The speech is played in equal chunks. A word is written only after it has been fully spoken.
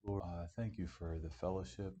thank you for the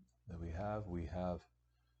fellowship that we have. We have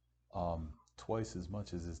twice as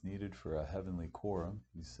much as is needed for a heavenly quorum.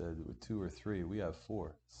 You said with two or three, we have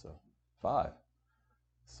four, so five.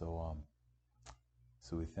 So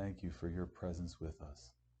we thank you for your presence with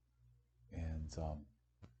us. And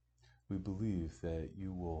we believe that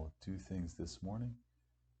you will do things this morning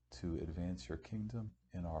to advance your kingdom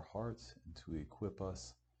in our hearts and to equip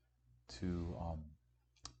us to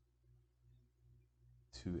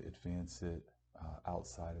advance it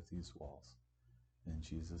outside of these walls. In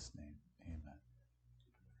Jesus' name, amen.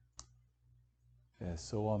 Yeah,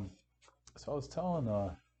 so I was telling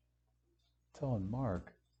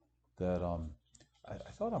Mark that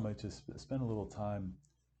I thought I might just spend a little time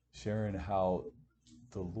sharing how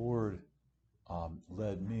the Lord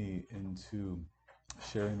led me into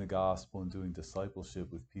sharing the gospel and doing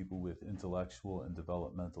discipleship with people with intellectual and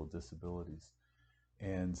developmental disabilities.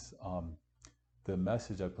 And the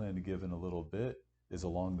message I plan to give in a little bit is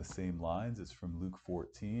along the same lines. It's from Luke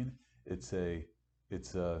 14. It's a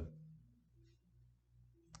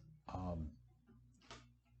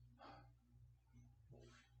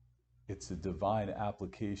divine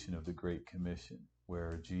application of the Great Commission,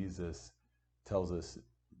 where Jesus tells us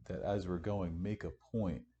that as we're going, make a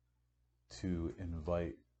point to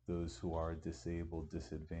invite those who are disabled,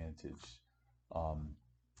 disadvantaged,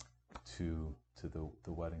 to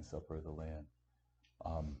the wedding supper of the Lamb.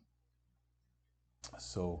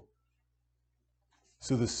 So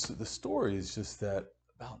the story is just that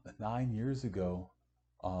about 9 years ago,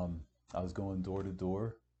 I was going door to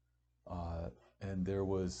door, and there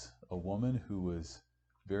was a woman who was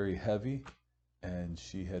very heavy, and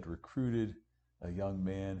she had recruited a young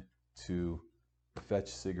man to fetch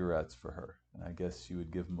cigarettes for her. And I guess she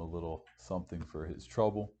would give him a little something for his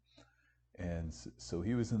trouble. And so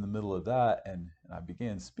he was in the middle of that, and I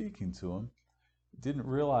began speaking to him. Didn't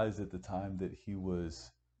realize at the time that he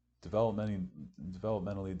was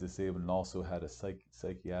developmentally disabled and also had a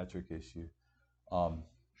psychiatric issue. I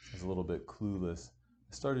was a little bit clueless.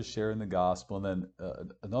 I started sharing the gospel, and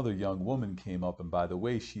then another young woman came up, and by the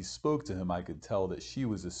way she spoke to him, I could tell that she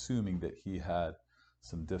was assuming that he had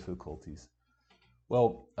some difficulties.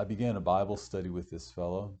 Well, I began a Bible study with this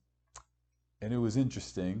fellow, and it was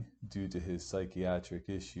interesting due to his psychiatric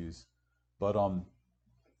issues. But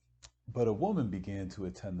a woman began to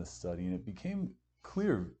attend the study, and it became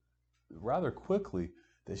clear rather quickly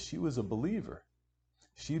that she was a believer.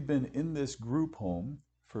 She'd been in this group home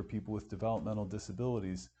for people with developmental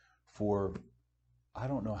disabilities for I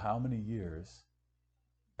don't know how many years,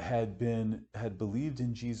 had believed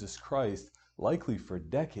in Jesus Christ, likely for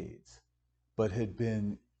decades, but had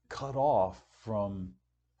been cut off from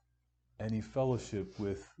any fellowship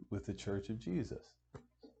with the Church of Jesus.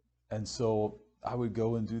 And so I would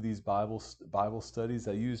go and do these Bible studies.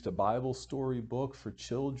 I used a Bible story book for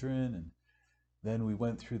children, and then we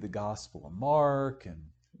went through the Gospel of Mark, and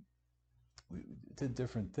we did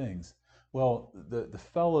different things. Well, the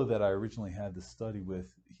fellow that I originally had the study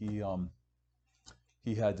with, he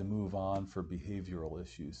had to move on for behavioral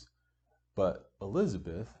issues. But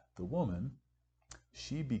Elizabeth, the woman,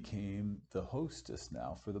 she became the hostess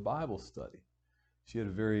now for the Bible study. She had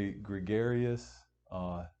a very gregarious,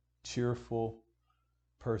 cheerful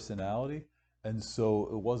personality, and so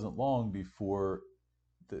it wasn't long before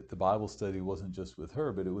the Bible study wasn't just with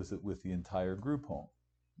her, but it was with the entire group home.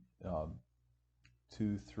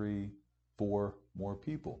 2, 3, 4 more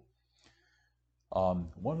people.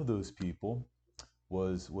 One of those people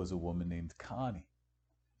was a woman named Connie.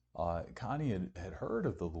 Connie had heard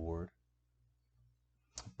of the Lord,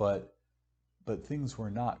 but things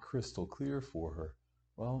were not crystal clear for her.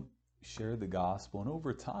 Well, shared the gospel, and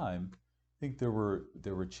over time, I think there were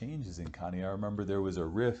changes in Connie. I remember there was a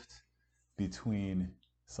rift between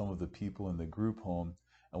some of the people in the group home,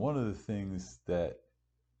 and one of the things that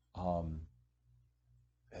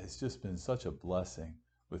has just been such a blessing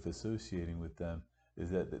with associating with them is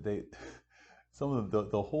that some of them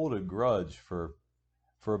they'll hold a grudge for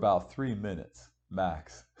about 3 minutes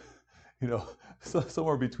max.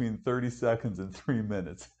 Somewhere between 30 seconds and 3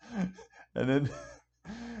 minutes, and then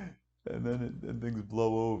things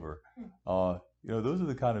blow over. Those are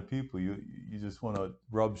the kind of people you just want to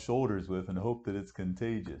rub shoulders with and hope that it's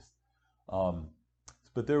contagious.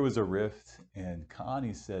 But there was a rift, and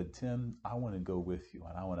Connie said, "Tim, I want to go with you,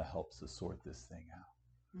 and I want to help to sort this thing out."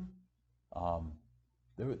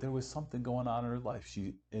 There was something going on in her life.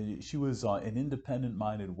 She was an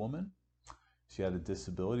independent-minded woman. She had a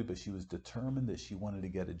disability, but she was determined that she wanted to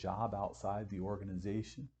get a job outside the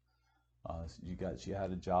organization. She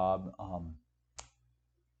had a job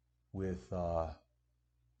with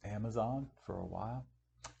Amazon for a while.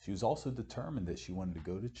 she was also determined that she wanted to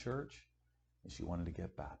go to church and she wanted to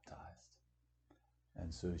get baptized.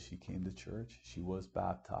 And so she came to church. She was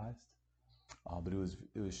baptized, but it was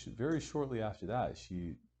very shortly after that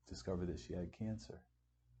she discovered that she had cancer.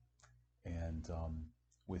 And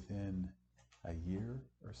within a year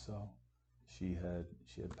or so, she had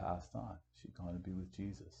passed on. She'd gone to be with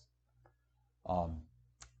Jesus.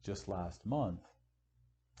 Just last month,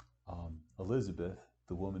 Elizabeth,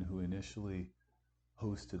 the woman who initially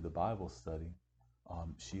hosted the Bible study,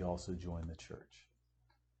 she also joined the church.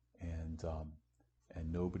 And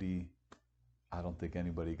nobody, I don't think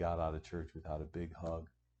anybody got out of church without a big hug.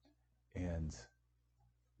 And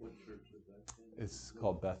what church was that? It's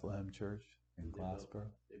called Bethlehem Church in Glassboro.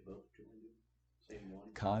 They both joined you? Same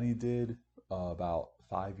one? Connie did about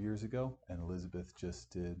 5 years ago, and Elizabeth just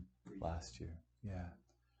did last year. Yeah.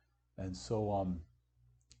 And so,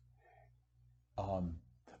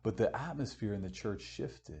 but the atmosphere in the church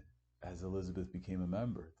shifted as Elizabeth became a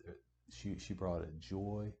member. She brought a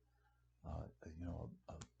joy, a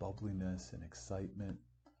bubbliness and excitement.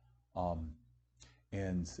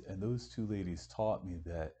 And those two ladies taught me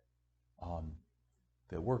that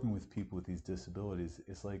that working with people with these disabilities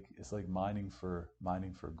is like mining for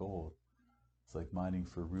gold. It's like mining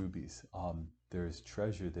for rubies. There's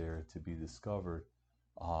treasure there to be discovered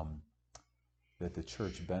that the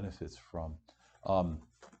church benefits from.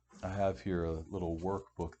 I have here a little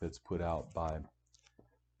workbook that's put out by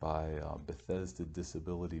Bethesda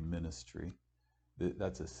Disability Ministry.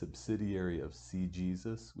 That's a subsidiary of See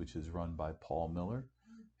Jesus, which is run by Paul Miller.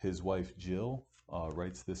 His wife Jill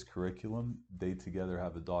writes this curriculum. They together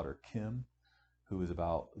have a daughter, Kim, who is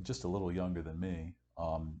about just a little younger than me,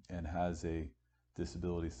 and has a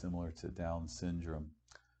disability similar to Down syndrome.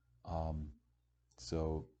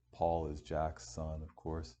 So Paul is Jack's son, of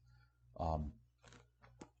course.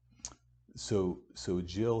 So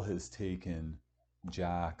Jill has taken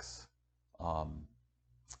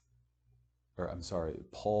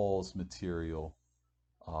Paul's material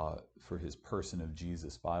for his Person of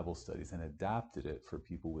Jesus Bible studies and adapted it for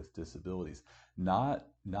people with disabilities. Not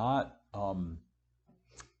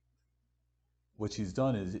what she's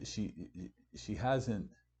done is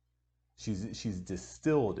she's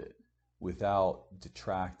distilled it without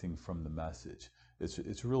detracting from the message.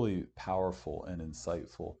 It's really powerful and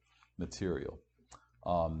insightful material.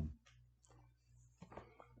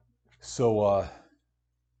 So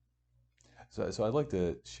I'd like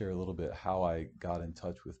to share a little bit how I got in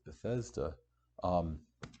touch with Bethesda.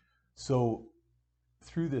 So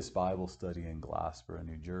through this Bible study in Glassboro,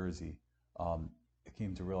 New Jersey, I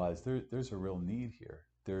came to realize there's a real need here.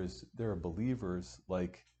 There are believers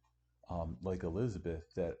like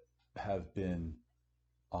Elizabeth that have been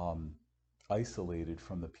isolated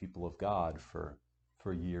from the people of God for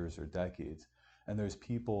years or decades, and there's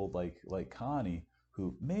people like Connie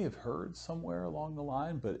who may have heard somewhere along the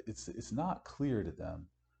line, but it's not clear to them,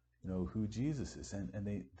 who Jesus is, and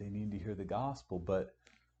they need to hear the gospel. But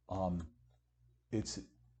it's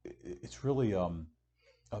really a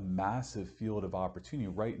massive field of opportunity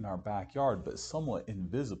right in our backyard, but somewhat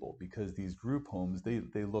invisible because these group homes,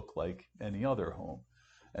 they look like any other home.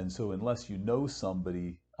 And so unless you know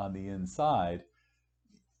somebody on the inside,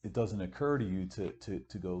 it doesn't occur to you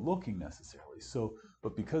to go looking necessarily. So,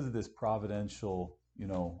 but because of this providential,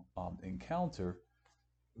 encounter,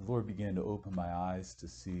 the Lord began to open my eyes to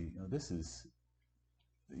see, this is,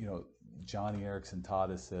 Johnny Erickson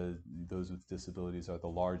Tada said those with disabilities are the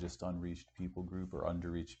largest unreached people group or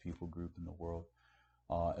underreached people group in the world.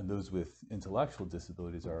 And those with intellectual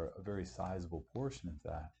disabilities are a very sizable portion of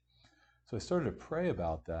that. So I started to pray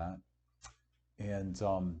about that, and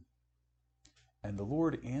the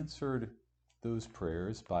Lord answered those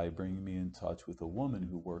prayers by bringing me in touch with a woman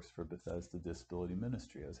who works for Bethesda Disability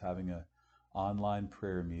Ministry. I was having an online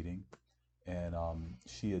prayer meeting, and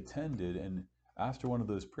she attended, and after one of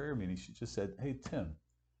those prayer meetings, she just said, "Hey, Tim,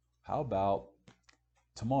 how about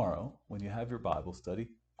tomorrow when you have your Bible study,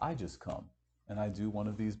 I just come and I do one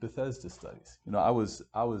of these Bethesda studies." I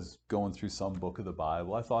was going through some book of the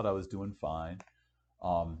Bible. I thought I was doing fine.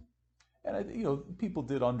 And people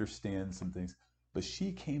did understand some things, but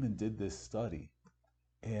she came and did this study,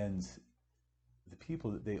 and the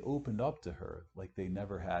people that they opened up to her like they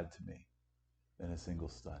never had to me in a single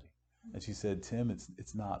study. And she said, "Tim,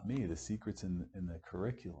 it's not me. The secret's in the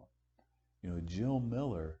curriculum. Jill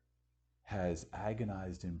Miller has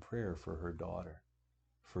agonized in prayer for her daughter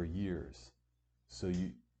for years. So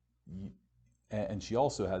and she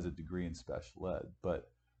also has a degree in special ed,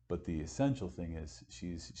 but the essential thing is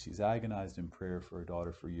she's agonized in prayer for her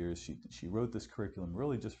daughter for years. She wrote this curriculum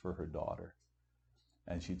really just for her daughter.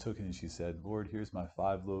 And she took it and she said, Lord, here's my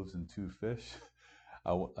 5 loaves and 2 fish.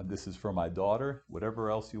 This is for my daughter. Whatever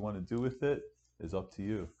else you want to do with it is up to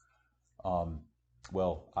you.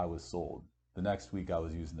 Well, I was sold. The next week I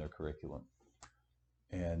was using their curriculum.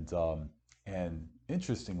 And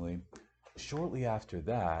interestingly, shortly after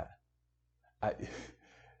that,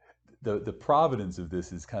 the providence of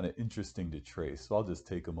this is kind of interesting to trace. So I'll just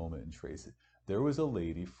take a moment and trace it. There was a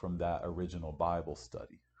lady from that original Bible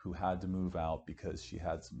study who had to move out because she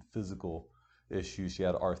had some physical issues. She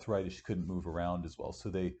had arthritis. She couldn't move around as well. So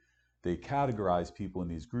they categorized people in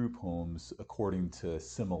these group homes according to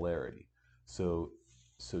similarity. So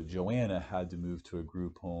Joanna had to move to a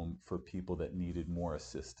group home for people that needed more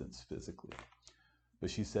assistance physically. But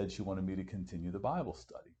she said she wanted me to continue the Bible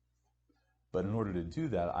study. But in order to do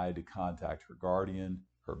that, I had to contact her guardian,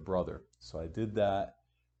 her brother. So I did that,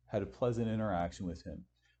 had a pleasant interaction with him.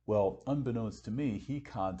 Well, unbeknownst to me, he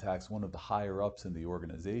contacts one of the higher ups in the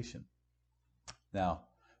organization. Now,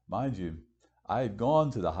 mind you, I had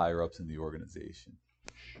gone to the higher ups in the organization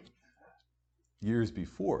years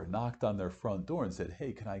before, knocked on their front door and said,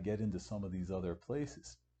 hey, can I get into some of these other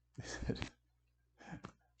places? They said,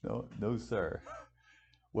 no, sir.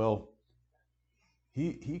 Well,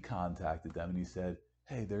 he contacted them and he said,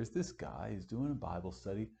 hey, there's this guy, he's doing a Bible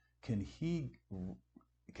study. Can he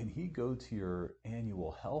go to your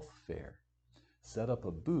annual health fair, set up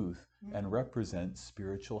a booth, and represent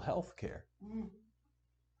spiritual health care?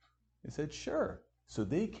 They said, sure. So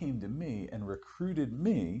they came to me and recruited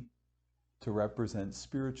me to represent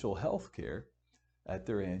spiritual health care at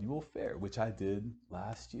their annual fair, which I did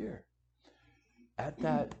last year. At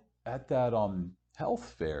that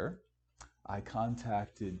health fair, I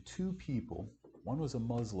contacted 2 people. One was a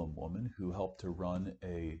Muslim woman who helped to run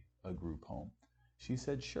a group home. She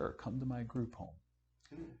said, sure, come to my group home.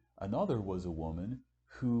 Another was a woman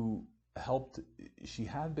who she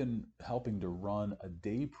had been helping to run a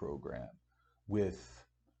day program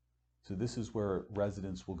so this is where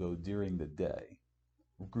residents will go during the day.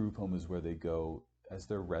 Group home is where they go as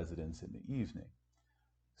their residents in the evening.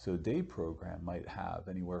 So a day program might have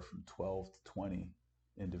anywhere from 12 to 20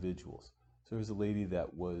 individuals. So there was a lady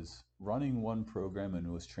that was running one program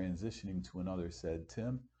and was transitioning to another, said,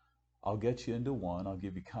 Tim, I'll get you into one, I'll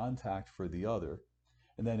give you contact for the other.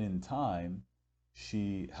 And then in time,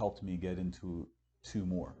 she helped me get into 2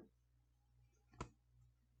 more.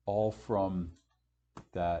 All from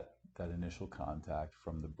that initial contact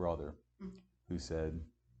from the brother who said,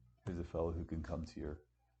 here's a fellow who can come to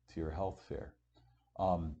your health fair.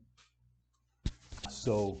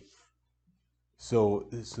 So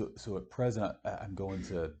at present, I'm going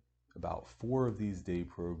to about 4 of these day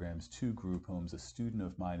programs, 2 group homes. A student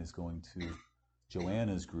of mine is going to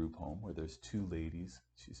Joanna's group home, where there's 2 ladies.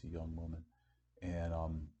 She's a young woman, and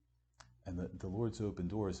the Lord's opened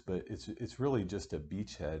doors. But it's really just a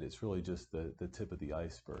beachhead. It's really just the tip of the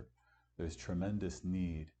iceberg. There's tremendous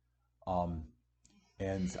need,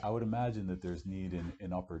 and I would imagine that there's need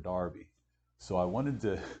in Upper Darby. So I wanted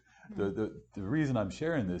to. The reason I'm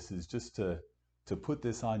sharing this is just to put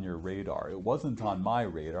this on your radar. It wasn't on my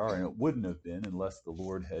radar, and it wouldn't have been unless the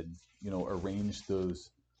Lord had, arranged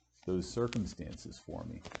those circumstances for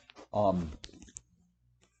me.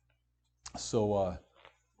 So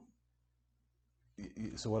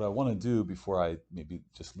what I want to do before I maybe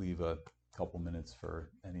just leave a couple minutes for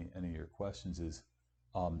any of your questions is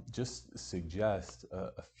just suggest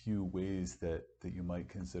a few ways that you might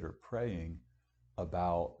consider praying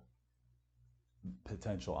about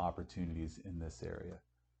potential opportunities in this area.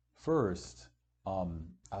 First,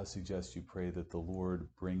 I suggest you pray that the Lord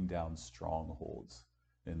bring down strongholds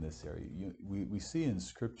in this area. We see in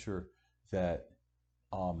Scripture that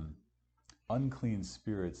unclean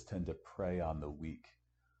spirits tend to prey on the weak,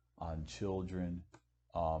 on children,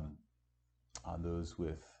 on those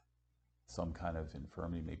with some kind of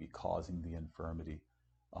infirmity, maybe causing the infirmity,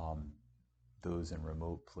 those in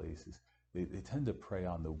remote places. They tend to prey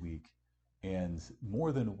on the weak. And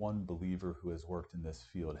more than one believer who has worked in this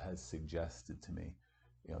field has suggested to me,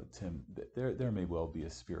 Tim, that there may well be a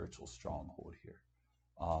spiritual stronghold here.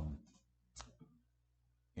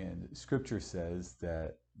 And Scripture says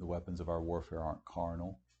that the weapons of our warfare aren't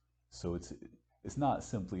carnal. So it's not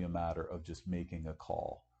simply a matter of just making a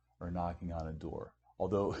call or knocking on a door.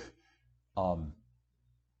 Although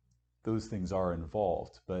those things are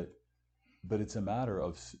involved, but it's a matter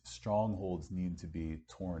of strongholds need to be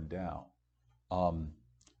torn down.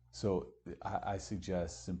 So I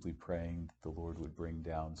suggest simply praying the Lord would bring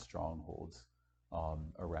down strongholds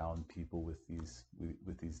around people with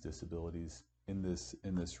these disabilities in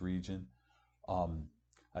this region.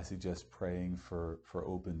 I suggest praying for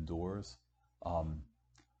open doors.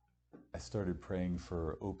 I started praying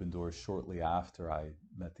for open doors shortly after I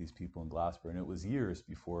met these people in Glasper, and it was years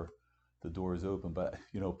before the doors opened. But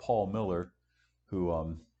Paul Miller,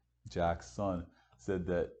 who Jack's son, said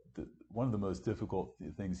that one of the most difficult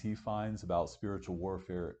things he finds about spiritual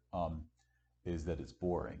warfare is that it's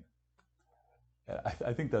boring.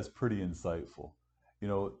 I think that's pretty insightful.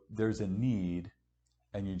 There's a need,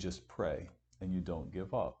 and you just pray, and you don't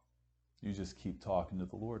give up. You just keep talking to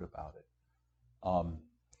the Lord about it.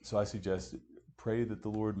 So I suggest pray that the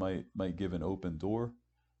Lord might give an open door.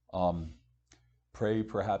 Pray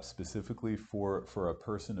perhaps specifically for a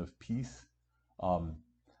person of peace.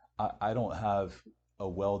 I don't have a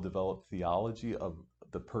well-developed theology of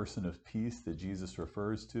the person of peace that Jesus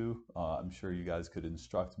refers to. I'm sure you guys could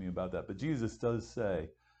instruct me about that. But Jesus does say,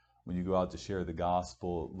 when you go out to share the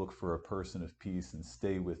gospel, look for a person of peace and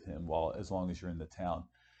stay with him as long as you're in the town.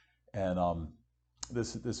 And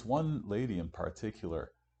this one lady in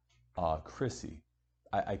particular, Chrissy,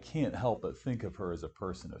 I can't help but think of her as a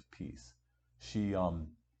person of peace. She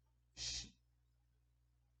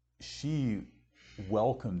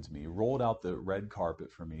welcomed me, rolled out the red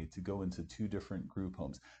carpet for me to go into 2 different group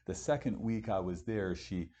homes. The second week I was there,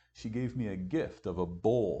 she gave me a gift of a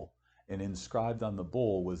bowl, and inscribed on the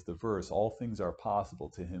bowl was the verse, "All things are possible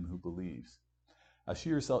to him who believes." She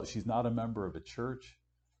herself, she's not a member of a church.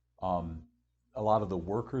 A lot of the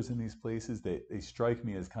workers in these places, they strike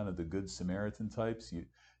me as kind of the Good Samaritan types.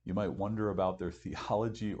 You might wonder about their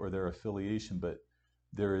theology or their affiliation, but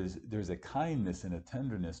there's a kindness and a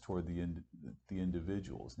tenderness toward the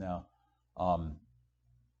individuals. Now,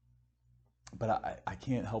 but I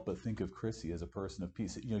can't help but think of Chrissy as a person of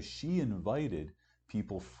peace. She invited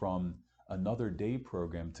people from another day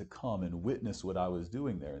program to come and witness what I was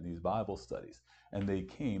doing there in these Bible studies. And they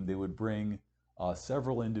came. They would bring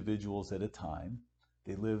several individuals at a time.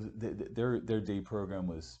 Their day program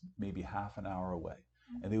was maybe half an hour away.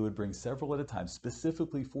 And they would bring several at a time,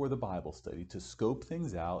 specifically for the Bible study, to scope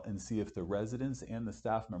things out and see if the residents and the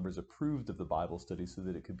staff members approved of the Bible study so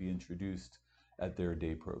that it could be introduced at their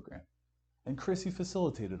day program. And Chrissy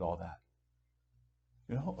facilitated all that.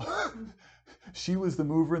 She was the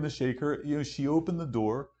mover and the shaker. She opened the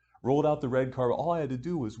door, rolled out the red carpet. All I had to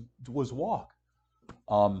do was walk.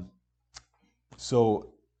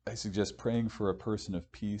 So I suggest praying for a person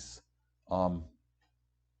of peace,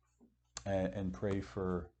 and pray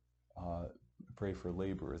for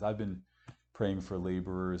laborers. I've been praying for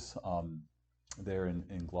laborers there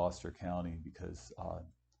in Gloucester County because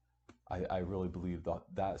I really believe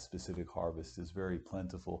that specific harvest is very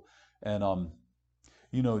plentiful. And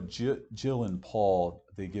Jill and Paul,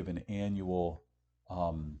 they give an annual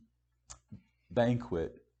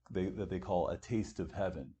banquet that they call A Taste of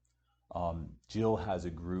Heaven. Jill has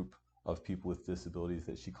a group of people with disabilities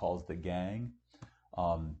that she calls the Gang.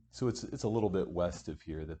 So it's a little bit west of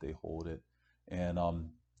here that they hold it, and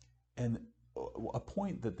a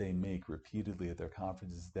point that they make repeatedly at their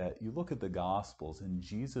conferences is that you look at the Gospels and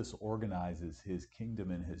Jesus organizes his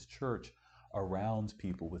kingdom and his church around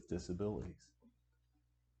people with disabilities.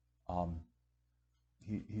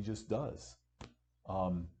 He just does.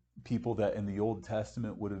 People that in the Old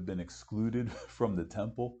Testament would have been excluded from the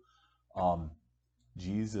temple,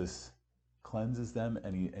 Jesus cleanses them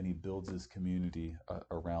and he builds his community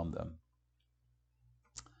around them.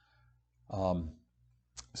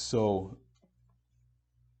 So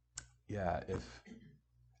yeah,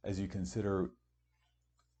 as you consider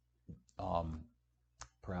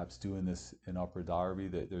perhaps doing this in Upper Darby,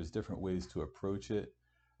 there's different ways to approach it.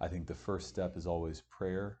 I think the first step is always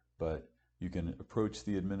prayer, but you can approach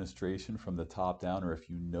the administration from the top down, or if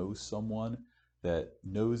you know someone that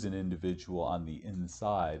knows an individual on the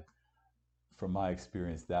inside, from my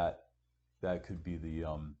experience, that could be the,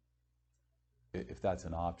 if that's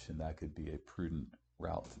an option, that could be a prudent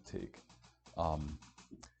route to take. I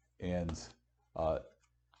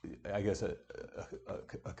guess a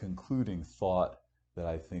concluding thought that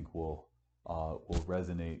I think will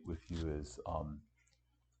resonate with you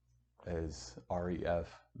as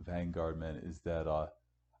REF Vanguard men is that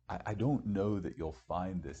I don't know that you'll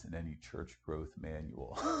find this in any church growth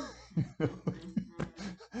manual,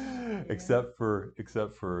 except for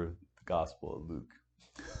the Gospel of Luke,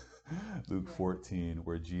 Luke 14,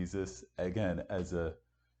 where Jesus, again, as a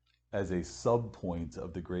sub-point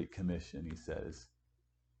of the Great Commission, he says,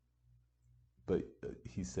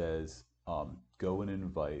 go and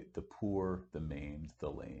invite the poor, the maimed, the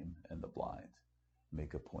lame, and the blind.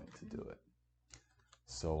 Make a point to do it.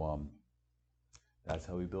 So that's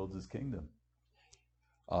how he builds his kingdom.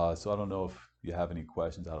 So I don't know if you have any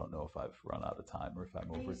questions. I don't know if I've run out of time or if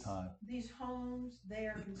I'm over time. These homes, they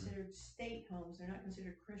are considered state homes. They're not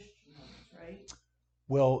considered Christian homes, right?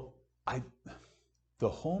 Well, I the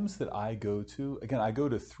homes that I go to, again, I go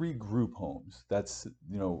to 3 group homes. That's,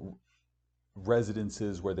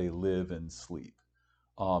 residences where they live and sleep.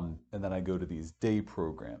 And then I go to these day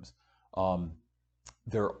programs. Um,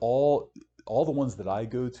 they're all the ones that I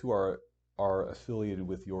go to are affiliated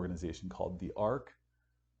with the organization called the ARC.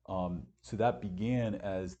 So that began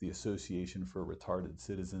as the Association for Retarded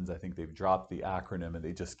Citizens. I think they've dropped the acronym and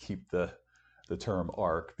they just keep the term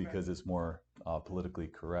ARC because it's more politically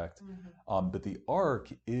correct. But the ARC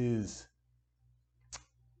is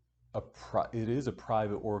it is a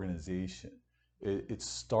private organization. It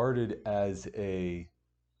started as a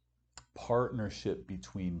partnership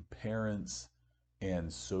between parents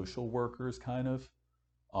and social workers, kind of.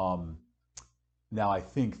 Now, I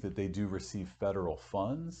think that they do receive federal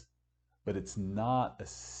funds, but it's not a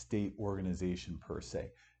state organization per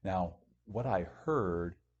se. Now, what I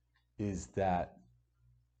heard is that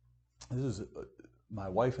this is my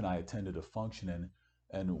wife and I attended a function,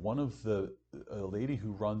 and one of a lady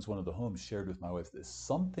who runs one of the homes shared with my wife that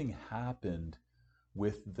something happened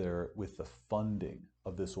with the funding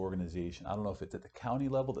of this organization. I don't know if it's at the county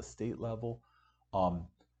level, the state level,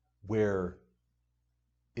 where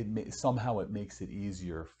somehow it makes it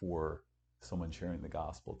easier for someone sharing the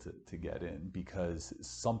gospel to get in because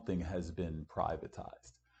something has been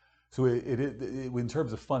privatized. So in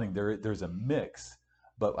terms of funding, there's a mix,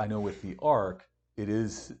 but I know with the ARC, it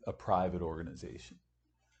is a private organization.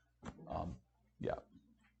 Yeah.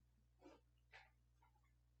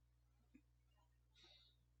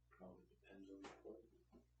 Probably depends on the place.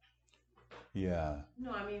 Yeah.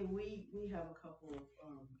 No, I mean, we have a couple of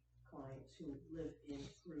clients who live in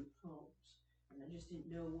group homes, and I just didn't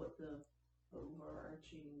know what the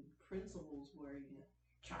overarching principles were,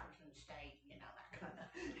 church and state, that kind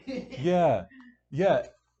of. Yeah.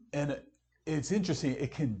 And it's interesting.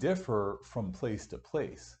 It can differ from place to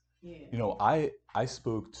place. Yeah. I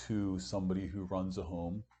spoke to somebody who runs a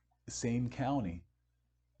home, same county,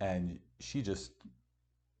 and she just,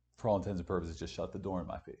 for all intents and purposes, just shut the door in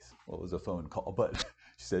my face. Well, it was a phone call, but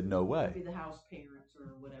she said, "No way." Maybe the house parents or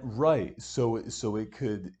whatever. Right. So it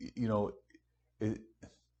could,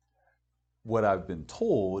 what I've been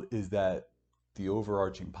told is that the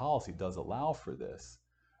overarching policy does allow for this,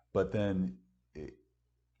 but then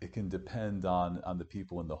it can depend on the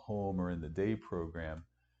people in the home or in the day program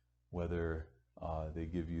whether they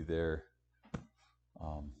give you their.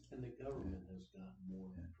 And the government has gotten more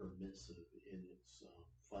permissive in its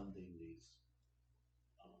funding these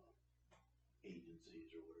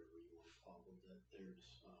agencies or whatever you want to call them. That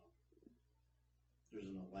there's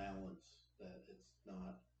an allowance that it's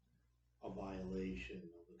not a violation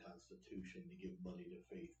of the Constitution to give money to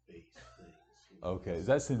faith-based things. Okay, is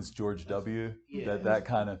that since George W? Yeah, that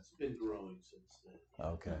kind of. It's been growing since then.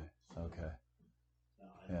 Yeah. Okay. Okay.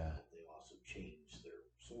 I don't know if they also changed their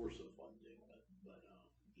source of funding, but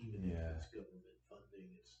even if it's government funding,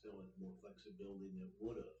 it's still has more flexibility than it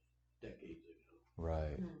would have decades ago.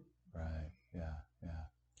 Right. Right. Yeah.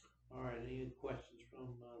 All right. Any questions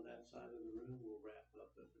from that side of